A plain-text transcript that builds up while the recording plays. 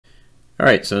All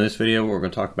right, so in this video, what we're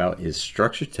going to talk about is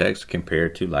structured text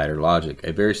compared to ladder logic.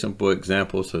 A very simple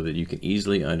example so that you can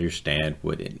easily understand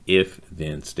what an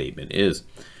if-then statement is.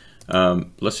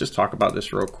 Let's just talk about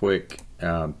this real quick.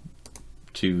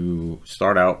 To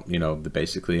start out,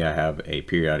 basically I have a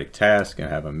periodic task, I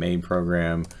have a main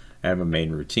program, I have a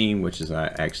main routine, which is I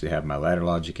actually have my ladder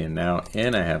logic in now,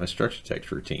 and I have a structured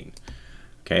text routine.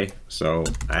 Okay, so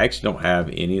I actually don't have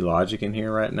any logic in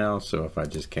here right now, so if I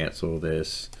just cancel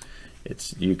this,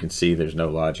 you can see there's no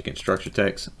logic in structured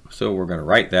text. So we're going to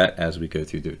write that as we go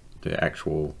through the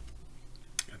actual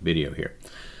video here.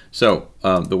 So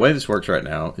the way this works right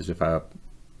now is if I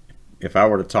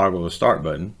were to toggle the start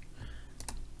button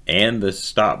and the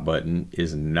stop button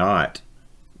is not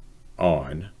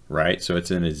on, right? So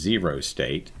it's in a 0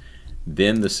 state,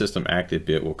 then the system active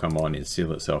bit will come on and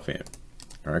seal itself in.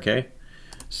 Okay,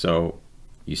 so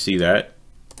you see that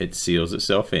it seals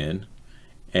itself in.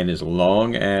 And as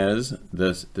long as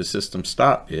the system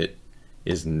stop bit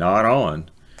is not on,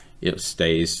 it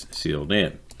stays sealed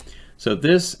in. So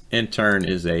this in turn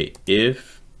is a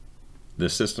if the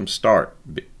system start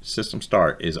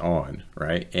is on,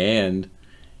 right? And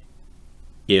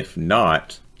if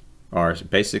not, or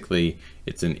basically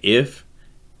it's an if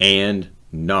and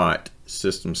not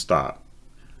system stop,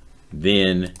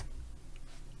 then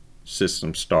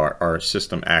system start or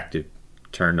system active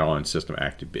turned on system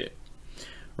active bit.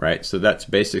 Right, so that's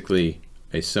basically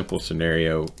a simple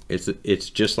scenario. It's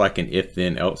just like an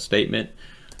if-then else statement.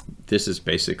 This is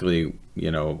basically,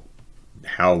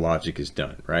 how logic is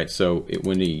done, right? So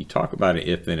when you talk about an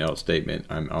if-then else statement,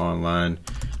 I'm online,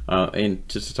 and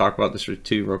just to talk about this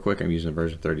too real quick, I'm using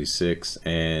version 36,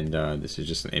 and this is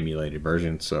just an emulated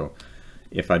version. So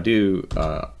if I do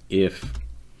if,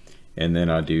 and then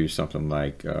I do something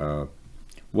like,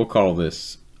 we'll call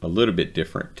this a little bit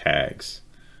different tags.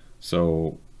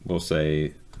 So we'll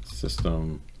say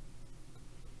system,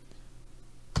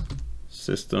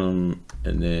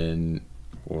 and then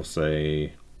we'll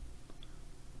say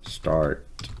start.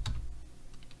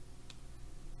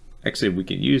 Actually, we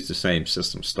can use the same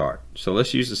system start. So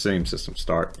let's use the same system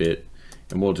start bit,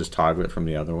 and we'll just toggle it from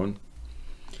the other one.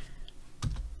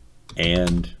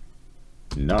 And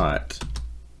not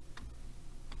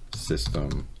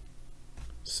system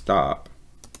stop.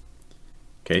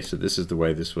 Okay, so this is the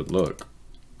way this would look.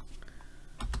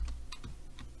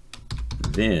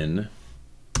 Then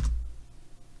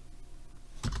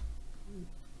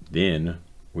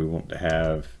we want to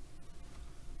have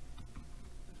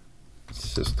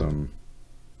system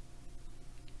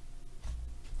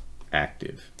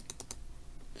active.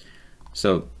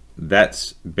 So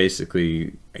that's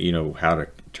basically, how to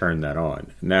turn that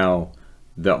on. Now,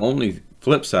 the only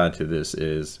flip side to this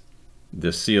is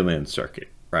the seal-in circuit.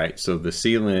 Right, so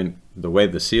the way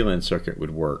the seal-in circuit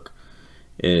would work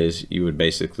is you would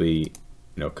basically,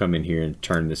 come in here and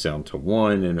turn this on to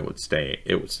 1, and it would stay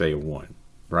a 1,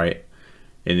 right?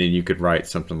 And then you could write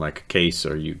something like a case,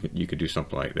 or you could do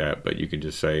something like that. But you could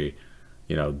just say,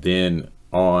 then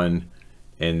on,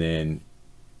 and then,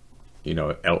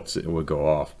 else it would go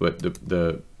off. But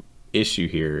the issue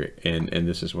here, and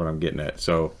this is what I'm getting at.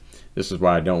 So this is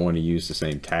why I don't want to use the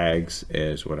same tags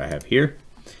as what I have here.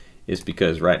 Is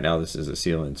because right now this is a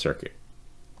seal-in circuit.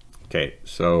 Okay,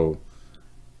 so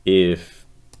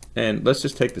and let's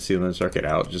just take the seal-in circuit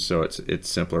out just so it's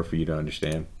simpler for you to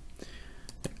understand,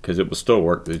 because it will still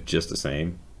work just the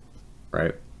same,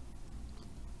 right?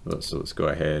 So let's go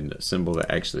ahead and assemble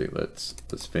that. Actually, let's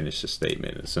finish the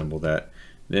statement and assemble that.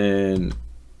 And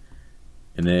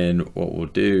then what we'll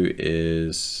do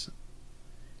is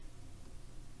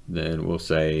then we'll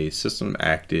say system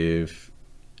active,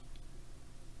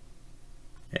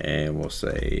 and we'll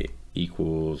say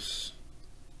equals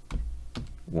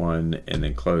 1, and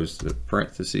then close the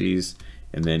parentheses,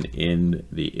 and then end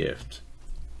the if.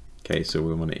 Okay, so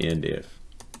we want to end if.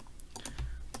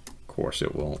 Of course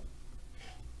it won't.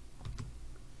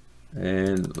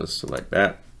 And let's select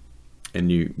that, and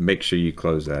you make sure you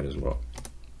close that as well.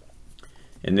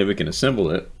 And then we can assemble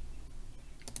it.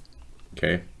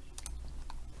 Okay,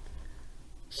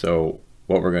 so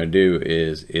what we're going to do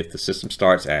is if the system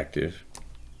starts active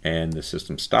and the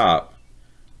system stop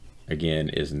again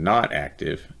is not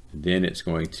active, then it's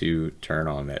going to turn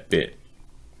on that bit.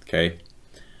 Okay,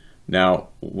 now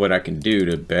what I can do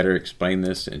to better explain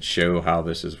this and show how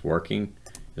this is working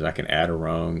is I can add a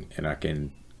rung, and I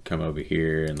can come over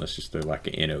here and let's just do like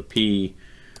an NOP,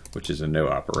 which is a no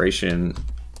operation,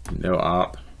 no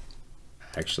op.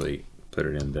 Actually put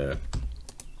it in the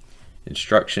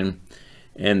instruction,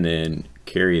 and then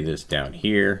carry this down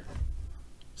here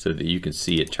so that you can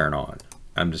see it turn on.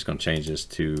 I'm just going to change this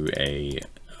to a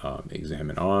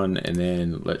examine on, and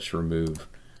then let's remove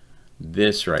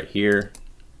this right here,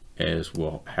 as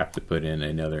we'll have to put in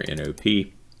another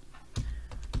NOP.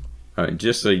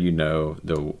 Just so you know,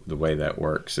 the way that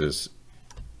works is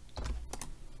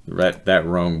that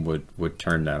rung would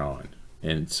turn that on,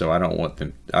 and so I don't want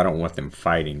them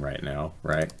fighting right now,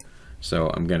 right? So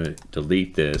I'm going to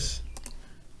delete this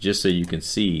just so you can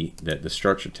see that the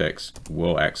structure text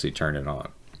will actually turn it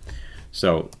on.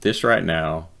 So this right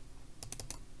now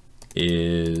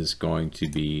is going to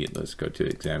be, let's go to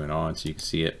examine on so you can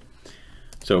see it.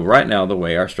 So right now, the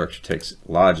way our structure text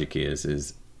logic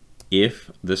is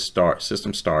if the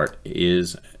system start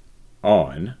is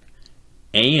on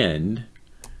and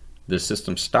the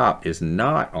system stop is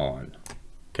not on,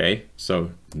 okay,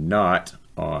 so not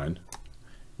on,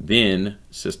 then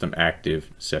system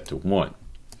active set to 1.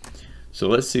 So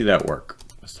let's see that work.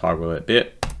 Let's toggle that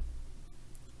bit,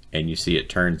 and you see it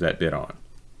turns that bit on.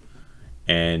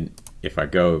 And if I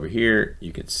go over here,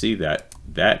 you can see that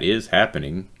that is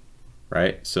happening,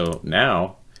 right? So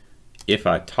now if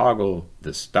I toggle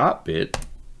the stop bit,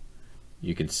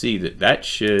 you can see that that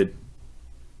should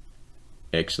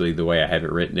actually, the way I have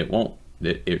it written, it won't.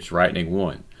 It's writing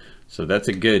 1. So that's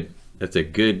a good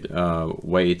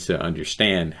way to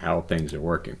understand how things are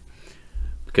working,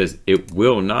 because it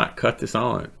will not cut this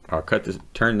on or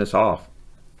turn this off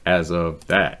as of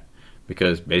that,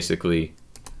 because basically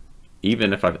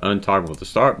even if I untoggle the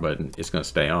start button, it's going to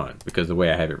stay on because the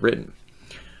way I have it written.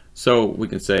 So we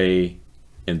can say,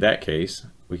 in that case,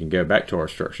 we can go back to our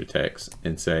structure text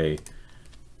and say,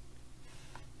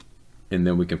 and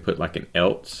then we can put like an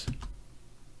else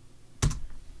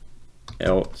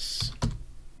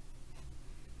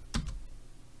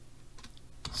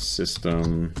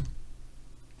system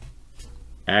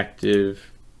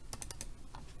active,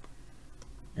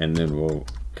 and then we'll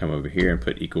come over here and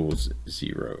put equals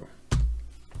 0.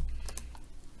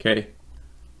 Okay,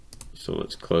 so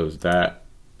let's close that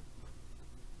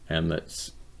and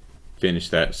let's finish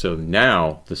that. So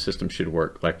now the system should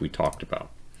work like we talked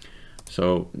about.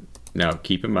 So now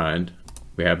keep in mind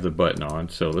we have the button on,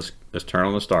 so let's turn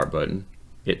on the start button.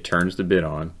 It turns the bit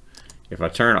on. If I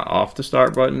turn off the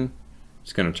start button,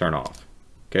 it's going to turn off.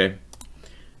 Okay,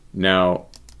 now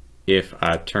if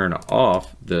I turn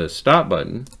off the stop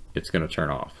button, it's going to turn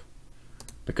off,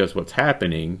 because what's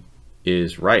happening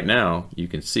is right now you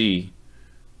can see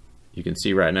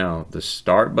right now the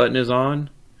start button is on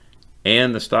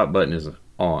and the stop button is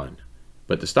on,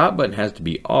 but the stop button has to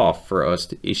be off for us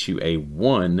to issue a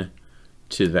 1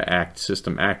 to the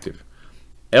system active.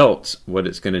 Else what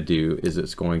it's going to do is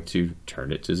it's going to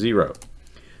turn it to 0.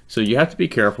 So you have to be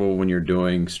careful when you're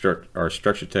doing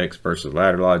structure text versus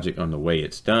ladder logic on the way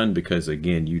it's done, because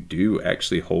again, you do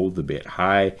actually hold the bit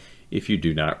high if you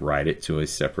do not write it to a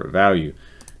separate value.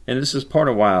 And this is part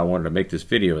of why I wanted to make this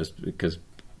video, is because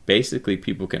basically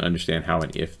people can understand how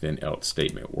an if then else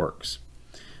statement works.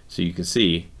 So you can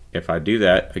see if I do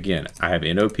that, again, I have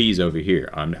NOPs over here.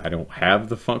 I don't have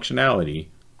the functionality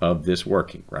of this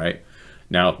working, right?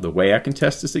 Now, the way I can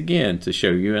test this again to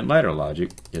show you in ladder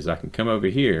logic is I can come over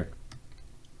here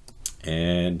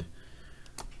and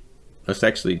let's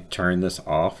actually turn this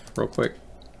off real quick.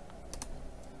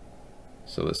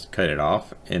 So let's cut it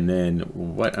off, and then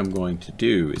what I'm going to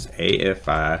do is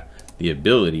AFI the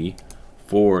ability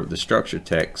for the structure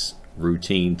text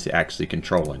routine to actually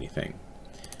control anything.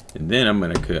 And then I'm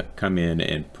going to come in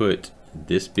and put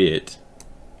this bit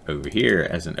over here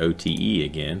as an OTE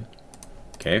again.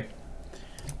 Okay,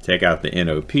 take out the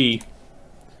NOP,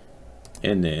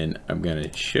 and then I'm going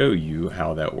to show you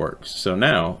how that works. So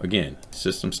now again,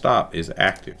 system stop is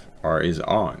active or is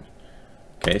on.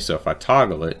 Okay, so if I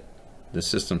toggle it, the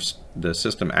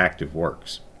system active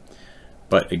works.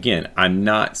 But again, I'm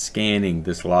not scanning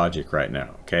this logic right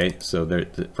now. Okay, so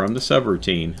from the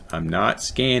subroutine, I'm not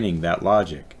scanning that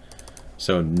logic,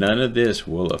 so none of this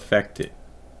will affect it.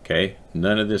 Okay,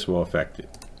 none of this will affect it.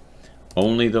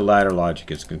 Only the ladder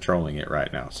logic is controlling it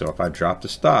right now. So if I drop the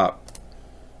stop,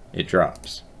 it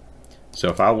drops. So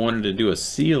if I wanted to do a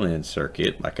seal-in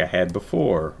circuit like I had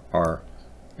before, or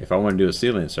if I want to do a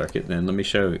seal-in circuit, then let me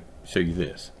show you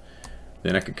this.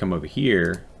 Then I could come over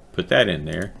here, put that in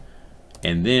there,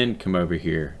 and then come over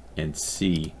here and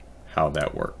see how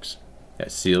that works.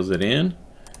 That seals it in.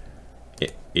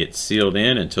 It's sealed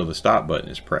in until the stop button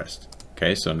is pressed.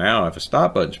 Okay, so now if a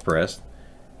stop button is pressed,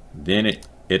 then it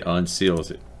unseals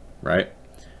it, right?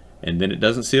 And then it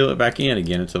doesn't seal it back in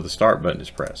again until the start button is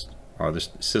pressed, or the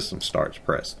system starts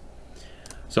pressed.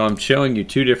 So I'm showing you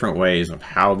two different ways of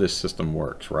how this system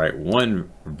works, right?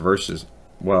 One versus,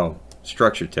 well,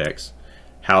 structure text,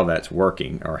 how that's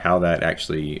working, or how that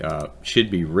actually should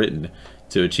be written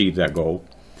to achieve that goal.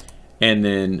 And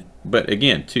then, but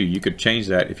again, too, you could change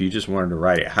that. If you just wanted to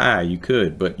write it high, you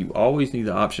could, but you always need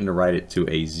the option to write it to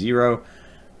a 0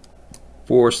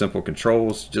 for simple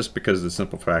controls, just because of the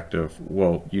simple fact of,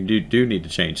 well, you do need to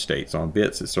change states on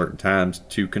bits at certain times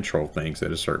to control things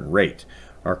at a certain rate,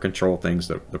 or control things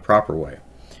the proper way.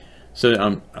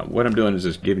 So what I'm doing is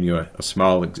just giving you a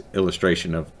small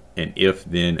illustration of an if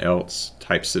then else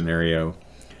type scenario,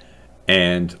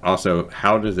 and also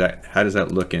how does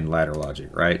that look in ladder logic,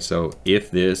 right? So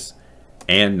if this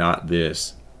and not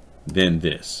this, then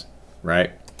this,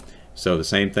 right? So the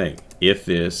same thing, if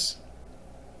this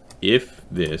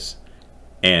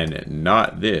and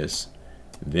not this,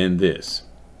 then this,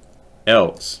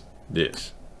 else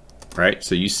this, right?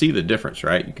 So you see the difference,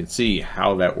 right? You can see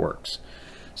how that works.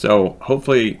 So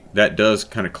hopefully that does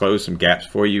kind of close some gaps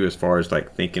for you as far as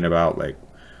like thinking about like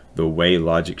the way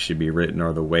logic should be written,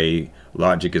 or the way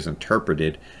logic is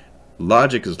interpreted.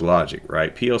 Logic is logic,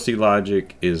 right? PLC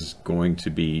logic is going to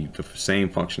be the same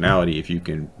functionality. If you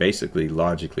can basically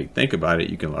logically think about it,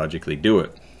 you can logically do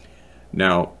it.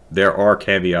 Now, there are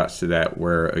caveats to that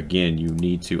where, again, you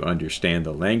need to understand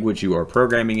the language you are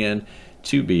programming in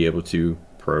to be able to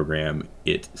program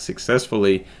it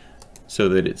successfully so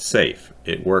that it's safe,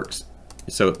 it works.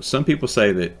 So some people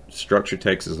say that structured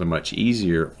text is a much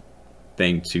easier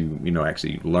thing to,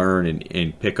 actually learn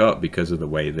and pick up, because of the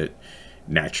way that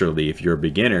naturally, if you're a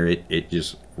beginner, it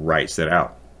just writes it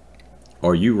out,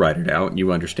 or you write it out and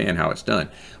you understand how it's done.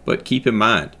 But keep in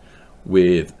mind,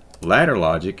 with ladder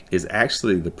logic is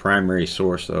actually the primary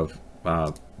source of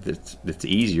that's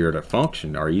easier to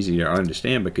function or easier to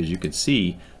understand, because you can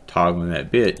see toggling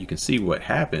that bit, you can see what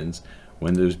happens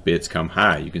when those bits come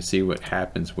high, you can see what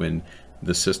happens when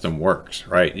the system works,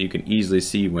 right? You can easily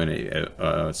see when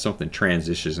something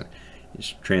transitions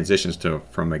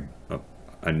from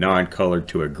a non-colored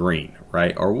to a green,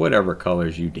 right? Or whatever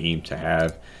colors you deem to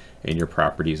have in your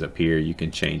properties up here. You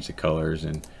can change the colors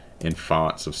and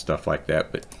fonts of stuff like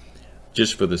that, but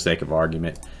just for the sake of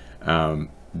argument,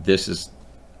 this is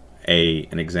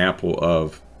an example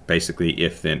of basically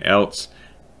if then else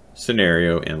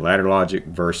scenario in ladder logic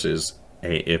versus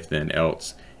a if then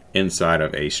else inside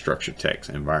of a structured text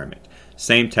environment.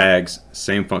 Same tags,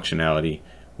 same functionality.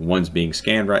 One's being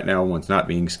scanned right now, one's not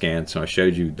being scanned, so I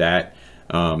showed you that.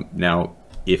 Now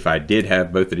if I did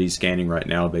have both of these scanning right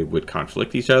now, they would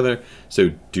conflict each other, so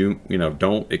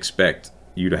don't expect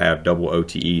you to have double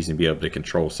OTEs and be able to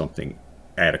control something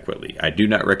adequately. I do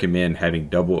not recommend having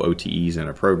double OTEs in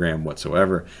a program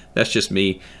whatsoever. That's just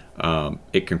me.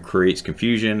 It creates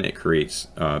confusion, it creates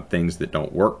things that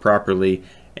don't work properly,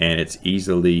 and it's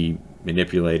easily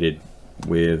manipulated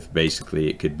with, basically,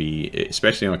 it could be,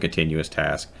 especially on a continuous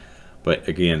task. But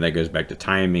again, that goes back to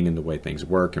timing and the way things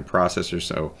work and processors.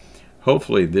 So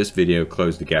hopefully this video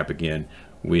closed the gap again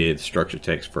with structured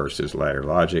text versus ladder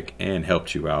logic and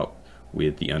helped you out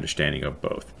with the understanding of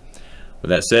both. With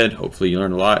that said, hopefully you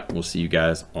learned a lot. We'll see you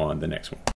guys on the next one.